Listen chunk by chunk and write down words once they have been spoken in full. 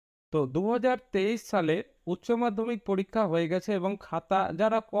তো 2023 সালে উচ্চ মাধ্যমিক পরীক্ষা হয়ে গেছে এবং খাতা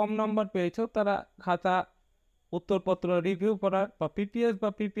যারা কম নাম্বার পেয়েছো তারা খাতা উত্তরপত্র রিভিউ করার বা পিপিএস বা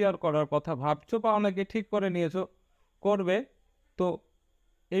পিপিআর করার কথা ভাবছো বা অনেকে ঠিক করে নিয়েছো করবে। তো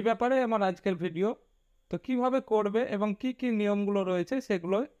এই ব্যাপারে আমার আজকের ভিডিও। তো কিভাবে করবে এবং কি কি নিয়মগুলো রয়েছে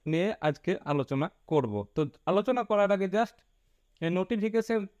সেগুলো নিয়ে আজকে আলোচনা করব। তো আলোচনা করার আগে জাস্ট এই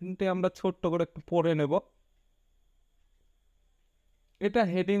নোটিফিকেশনটি আমরা ছোট্ট করে একটু পড়ে নেব। এটা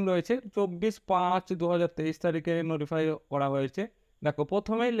হেডিং রয়েছে 24/5/2023 তারিখে নোটিফাই করা হয়েছে। দেখো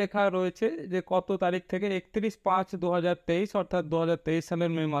প্রথমেই লেখা রয়েছে যে কত তারিখ থেকে 31/5/2023 অর্থাৎ 2023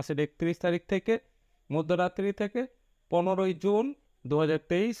 সালের মে মাসের 31 তারিখ থেকে মধ্যরাত্রি থেকে 15 জুন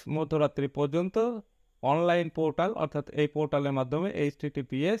 2023 মধ্যরাত্রি পর্যন্ত অনলাইন পোর্টাল অর্থাৎ এই পোর্টালের মাধ্যমে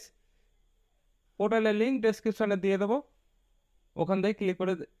HTTPS পোর্টালের লিঙ্ক ডেসক্রিপশনে দিয়ে দেবো, ওখান থেকে ক্লিক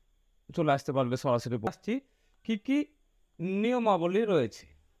করে চলে আসতে পারবে সরাসরি। আসছি কি কি নিয়মাবলী রয়েছে।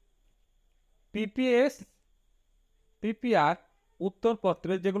 পিপিএস পিপিআর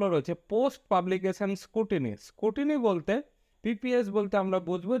উত্তরপত্রে যেগুলো রয়েছে পোস্ট পাবলিকেশন স্ক্রুটিনি বলতে পিপিএস বলতে আমরা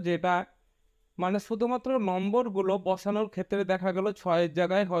বুঝবো যেটা মানে শুধুমাত্র নম্বরগুলো বসানোর ক্ষেত্রে দেখা গেল 6-এর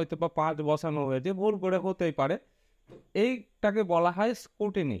জায়গায় হয়তো বা 5 বসানো হয়েছে, ভুল করে হতেই পারে, এইটাকে বলা হয়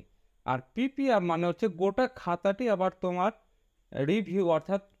স্ক্রুটিনি। আর পিপিআর মানে হচ্ছে গোটা খাতাটি আবার তোমার রিভিউ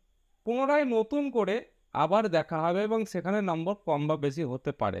অর্থাৎ পুনরায় নতুন করে আবার দেখা হবে এবং সেখানে নম্বর কম বা বেশি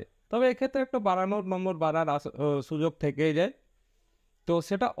হতে পারে, তবে এক্ষেত্রে একটা নম্বর বাড়ার সুযোগ থেকেই যায়। তো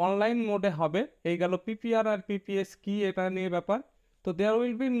সেটা অনলাইন মোডে হবে। এই গেল পিপিআর আর পিপিএস কি এটা নিয়ে ব্যাপার। তো there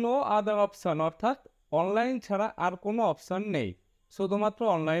will be no other option, অর্থাৎ অনলাইন ছাড়া আর কোনো অপশান নেই, শুধুমাত্র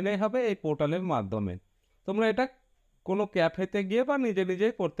অনলাইনেই হবে এই পোর্টালের মাধ্যমে। তোমরা এটা কোনো ক্যাফেতে গিয়ে বা নিজে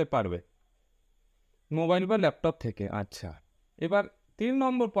নিজেই করতে পারবে মোবাইল বা ল্যাপটপ থেকে। আচ্ছা, এবার 3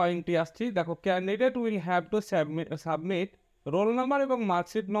 নম্বর পয়েন্টটি আসছি। দেখো, candidate will have to submit roll number এবং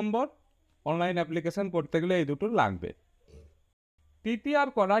মার্কশিট নম্বর। অনলাইন অ্যাপ্লিকেশন করতে গেলে এই দুটো লাগবে। পিপিআর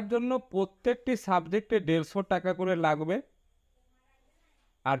করার জন্য প্রত্যেকটি সাবজেক্টে 150 টাকা করে লাগবে,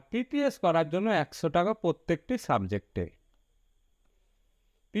 আর পিপিএস করার জন্য 100 টাকা প্রত্যেকটি সাবজেক্টে।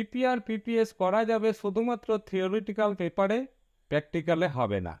 পিপিআর পিপিএস করা যাবে শুধুমাত্র থিওরিটিক্যাল পেপারে, প্র্যাকটিক্যালে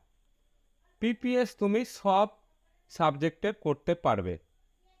হবে না। পিপিএস তুমি সব সাবজেক্টে করতে পারবে।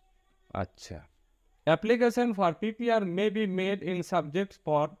 আচ্ছা, application for PPR may be made in subjects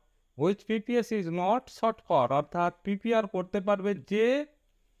for which PPS is not short for, অর্থাৎ পিপিআর করতে পারবে যে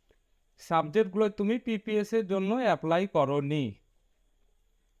সাবজেক্টগুলো তুমি পিপিএস এর জন্য অ্যাপ্লাই করোনি।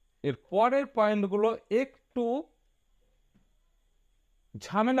 এর পরের পয়েন্টগুলো একটু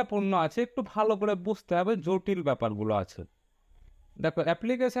ঝামেলাপূর্ণ আছে, একটু ভালো করে বুঝতে হবে, জটিল ব্যাপারগুলো আছে। দেখো,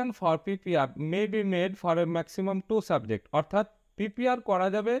 application for PPR may be made for a maximum 2 subject, অর্থাৎ পিপিআর করা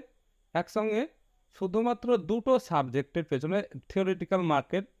যাবে একসঙ্গে শুধুমাত্র 2টো সাবজেক্টের পেছনে থিওরিটিক্যাল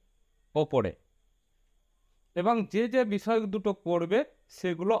মার্কের ওপরে, এবং যে যে বিষয় দুটো করবে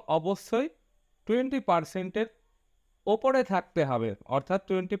সেগুলো অবশ্যই 20%-এর ওপরে থাকতে হবে, অর্থাৎ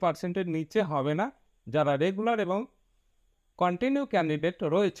 20%-এর নিচে হবে না যারা রেগুলার এবং কন্টিনিউ ক্যান্ডিডেট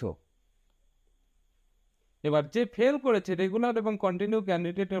রয়েছে। এবার যে ফেল করেছে রেগুলার এবং কন্টিনিউ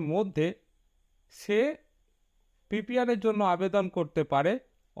ক্যান্ডিডেটের মধ্যে, সে পিপিআরের জন্য আবেদন করতে পারে,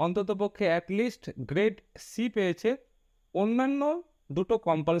 অন্ততপক্ষে অ্যাটলিস্ট গ্রেড সি পেয়েছে, অন্যান্য দুটো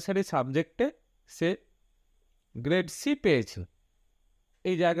কম্পালসারি সাবজেক্টে সে গ্রেড সি পেয়েছে।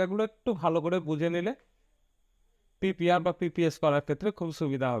 এই জায়গাগুলো একটু ভালো করে বুঝে নিলে পিপিআর বা পিপিএস করার ক্ষেত্রে খুব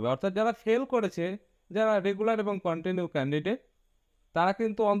সুবিধা হবে। অর্থাৎ যারা ফেল করেছে, যারা রেগুলার এবং কন্টিনিউ ক্যান্ডিডেট, তারা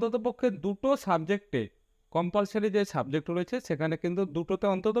কিন্তু অন্ততপক্ষে 2টো সাবজেক্টে কম্পালসারি যে সাবজেক্ট রয়েছে সেখানে কিন্তু 2টোতে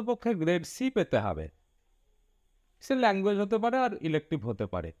অন্ততপক্ষে গ্রেড সি পেতে হবে। সে ল্যাঙ্গুয়েজ হতে পারে আর ইলেকটিভ হতে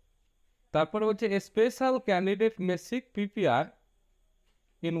পারে। তারপরে হচ্ছে a special candidate may sick PPR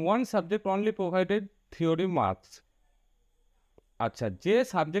in one subject only provided theory marks. আচ্ছা, যে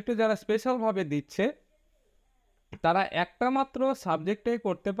সাবজেক্টে যারা স্পেশালভাবে দিচ্ছে তারা একটা মাত্র সাবজেক্টে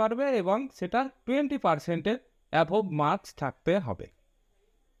করতে পারবে এবং সেটা 20%-এর অ্যাভব মার্কস থাকতে হবে।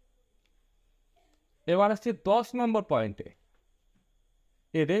 এবার আসছি 10 নম্বর পয়েন্টে,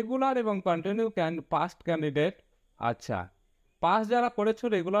 এ রেগুলার এবং কন্টিনিউ পাস্ট ক্যান্ডিডেট। আচ্ছা, পাস যারা করেছো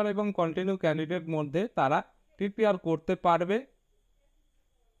রেগুলার এবং কন্টিনিউ ক্যান্ডিডেট মধ্যে, তারা পিপিআর করতে পারবে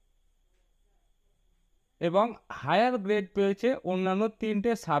এবং হায়ার গ্রেড পেয়েছে অন্যান্য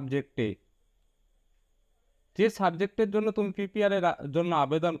 3টে সাবজেক্টে। যে সাবজেক্টের জন্য তুমি পিপিআর এর জন্য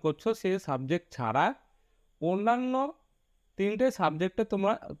আবেদন করছো সেই সাবজেক্ট ছাড়া অন্যান্য 3টে সাবজেক্টে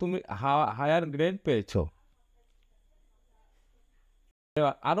তুমি হায়ার গ্রেড পেয়েছো।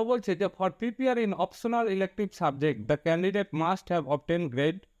 আরও বলছে যে for PPR in optional elective subject the candidate must have obtain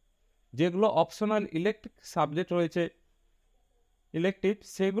grade. যেগুলো অপশনাল ইলেকটিভ সাবজেক্ট রয়েছে ইলেকটিভ,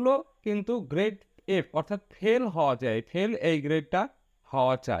 সেগুলো কিন্তু গ্রেড এফ অর্থাৎ ফেল হওয়া যায়, ফেল এই গ্রেডটা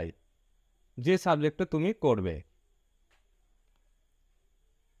হওয়া চাই যে সাবজেক্টে তুমি করবে।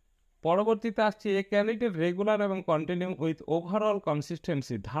 পরবর্তীতে আসছি, এ ক্যান্ডিডেট রেগুলার এবং কন্টিনিউ উইথ ওভারঅল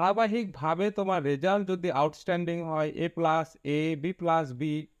কনসিস্টেন্সি, ধারাবাহিকভাবে তোমার রেজাল্ট যদি আউটস্ট্যান্ডিং হয় এ plus A, B plus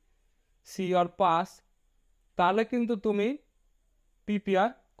B, C or pass, তাহলে কিন্তু তুমি পিপিআর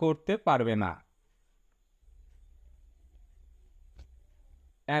করতে পারবে না।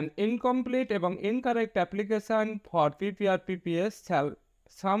 An incomplete এবং incorrect application for PPR PPS shall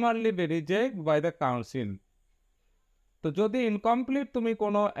summarily be rejected by the council। তো যদি ইনকমপ্লিট তুমি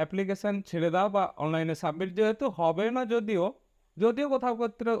কোনো অ্যাপ্লিকেশান ছেড়ে দাও বা অনলাইনে সাবমিট যেহেতু হবে না, যদিও কোথাও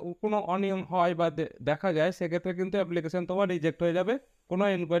ক্ষেত্রে কোনো অনিয়ম হয় বা দেখা যায়, সেক্ষেত্রে কিন্তু অ্যাপ্লিকেশান তোমার রিজেক্ট হয়ে যাবে, কোনো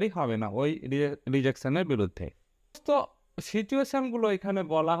এনকোয়ারি হবে না ওই রিজেকশনের বিরুদ্ধে। তো সিচুয়েশানগুলো এখানে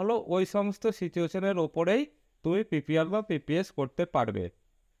বলা হলো, ওই সমস্ত সিচুয়েশনের ওপরেই তুমি পিপিআর বা পিপিএস করতে পারবে,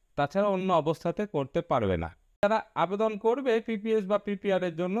 তাছাড়া অন্য অবস্থাতে করতে পারবে না। যারা আবেদন করবে পিপিএস বা পিপিআর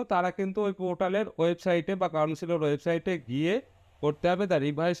এর জন্য, তারা কিন্তু ওই পোর্টালের ওয়েবসাইটে বা কাউন্সিলের ওয়েবসাইটে গিয়ে করতে হবে। দ্য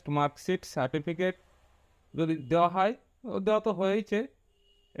রিভাইসড মার্কশিট সার্টিফিকেট যদি দেওয়া হয়, দেওয়া তো হয়েছে,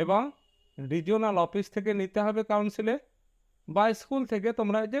 এবং রিজিওনাল অফিস থেকে নিতে হবে কাউন্সিলে, বা স্কুল থেকে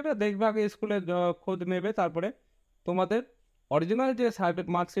তোমরা যেটা দেখবে আগে স্কুলে খোঁজ নেবে, তারপরে তোমাদের অরিজিনাল যে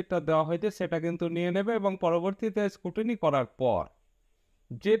মার্কশিটটা দেওয়া হয়েছে সেটা কিন্তু নিয়ে নেবে, এবং পরবর্তীতে স্ক্রুটিনি করার পর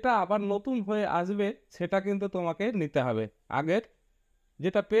যেটা আবার নতুন হয়ে আসবে সেটা কিন্তু তোমাকে নিতে হবে। আগের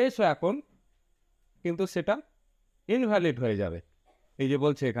যেটা পেয়েছো এখন কিন্তু সেটা ইনভ্যালিড হয়ে যাবে। এই যে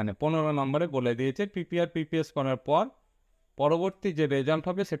বলছে এখানে 15 নম্বরে বলে দিয়েছে, পিপিআর পিপিএস করার পর পরবর্তী যে রেজাল্ট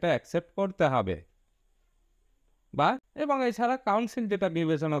হবে সেটা অ্যাকসেপ্ট করতে হবে, বা এবং এছাড়া কাউন্সিল যেটা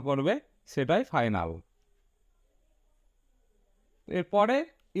বিবেচনা করবে সেটাই ফাইনাল। এরপরে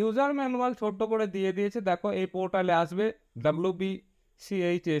ইউজার ম্যানুয়াল ছোট্ট করে দিয়ে দিয়েছে, দেখো এই পোর্টালে আসবে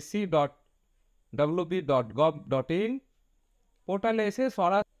wbchs.wb.gov.in, পোর্টালে এসে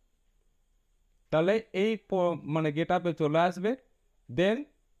তাহলে এই মানে গেট আপে চলে আসবে। দেন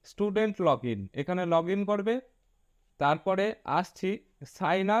স্টুডেন্ট লগ ইন, এখানে লগ ইন করবে। তারপরে আসছি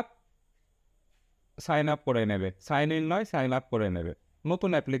সাইন আপ করে নেবে, সাইন ইন নয়, সাইন আপ করে নেবে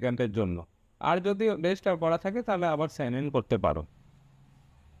নতুন অ্যাপ্লিক্যান্টের জন্য। আর যদি রেজিস্টার করা থাকে তাহলে আবার সাইন ইন করতে পারো।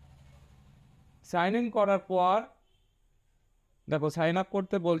 সাইন ইন করার পর দেখো সাইন আপ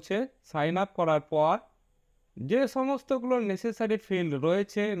করতে বলছে। সাইন আপ করার পর যে সমস্তগুলো নেসেসারি ফিল্ড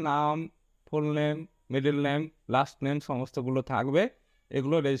রয়েছে, নাম, full name, middle name, last name সমস্তগুলো থাকবে।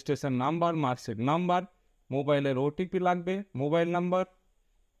 এগুলো রেজিস্ট্রেশন নাম্বার, মার্কশিট নাম্বার, মোবাইলের ওটিপি লাগবে, মোবাইল নাম্বার।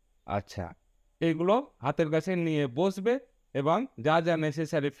 আচ্ছা, এগুলো হাতের কাছে নিয়ে বসবে এবং যা যা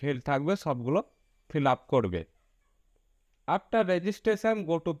নেসেসারি ফিল্ড থাকবে সবগুলো ফিল আপ করবে। After registration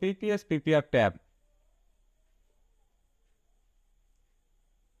go to PPS PPR tab,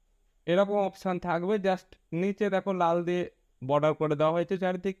 এরকম অপশান থাকবে। জাস্ট নিচে দেখো লাল দিয়ে বর্ডার করে দেওয়া হয়েছে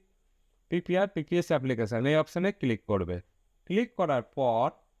চারিদিক, পিপিআর পিপিএস অ্যাপ্লিকেশান, এই অপশানে ক্লিক করবে। ক্লিক করার পর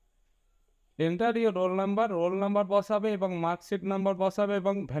এন্টার ইউর রোল নাম্বার বসাবে এবং মার্কশিট নাম্বার বসাবে,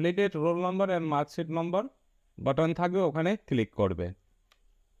 এবং validate roll number and marksheet number button থাকবে, ওখানে ক্লিক করবে।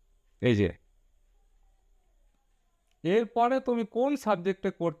 এই যে এরপরে তুমি কোন সাবজেক্টে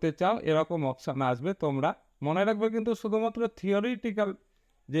করতে চাও এরকম অপশান আসবে। তোমরা মনে রাখবে কিন্তু শুধুমাত্র থিওরিটিক্যাল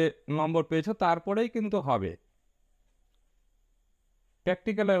যে নম্বর পেয়েছো তারপরেই কিন্তু হবে,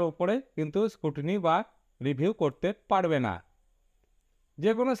 প্র্যাকটিক্যালের উপরে কিন্তু স্ক্রুটিনি বা রিভিউ করতে পারবে না।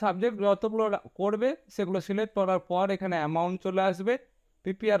 যে কোনো সাবজেক্ট যতগুলো করবে সেগুলো সিলেক্ট করার পর এখানে অ্যামাউন্ট চলে আসবে।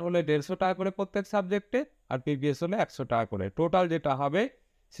 পিপিআর হলে 150 টাকা করে প্রত্যেক সাবজেক্টে, আর পিপিএস হলে 100 টাকা করে। টোটাল যেটা হবে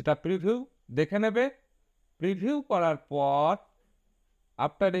সেটা প্রিভিউ দেখে নেবে। প্রিভিউ করার পর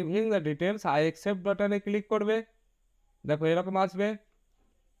after reviewing the details I accept বাটনে ক্লিক করবে। দেখো এরকম আসবে,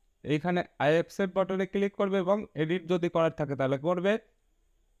 এইখানে আই অ্যাকসেপ্ট বাটনে ক্লিক করবে এবং এডিট যদি করার থাকে তাহলে করবে।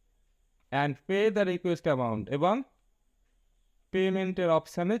 And pay the request amount, এবং পেমেন্টের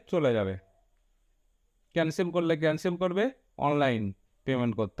অপশানে চলে যাবে। ক্যান্সেল করলে ক্যান্সেল করবে, অনলাইন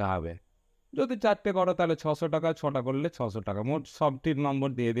পেমেন্ট করতে হবে। যদি 4টে করো তাহলে 600 টাকা, 6টা করলে 600 টাকা। মোট সবটির নম্বর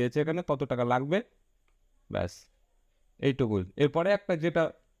দিয়ে দিয়েছে এখানে, কত টাকা লাগবে, ব্যাস এইটুকুই। এরপরে একটা যেটা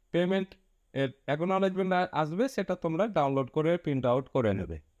পেমেন্ট এর অ্যাকনলেজমেন্ট আসবে সেটা তোমরা ডাউনলোড করে প্রিন্ট আউট করে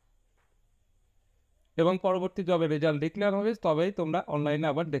নেবে, এবং পরবর্তী জবে রেজাল্ট ডিক্লেয়ার হবে তবেই তোমরা অনলাইনে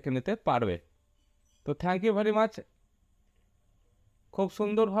আবার দেখে নিতে পারবে। তো থ্যাংক ইউ ভেরি মাচ। খুব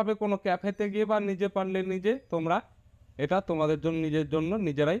সুন্দরভাবে কোনো ক্যাফেতে গিয়ে বা নিজে পারলে নিজে তোমরা এটা তোমাদের জন্য নিজের জন্য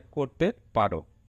নিজেরাই করতে পারো।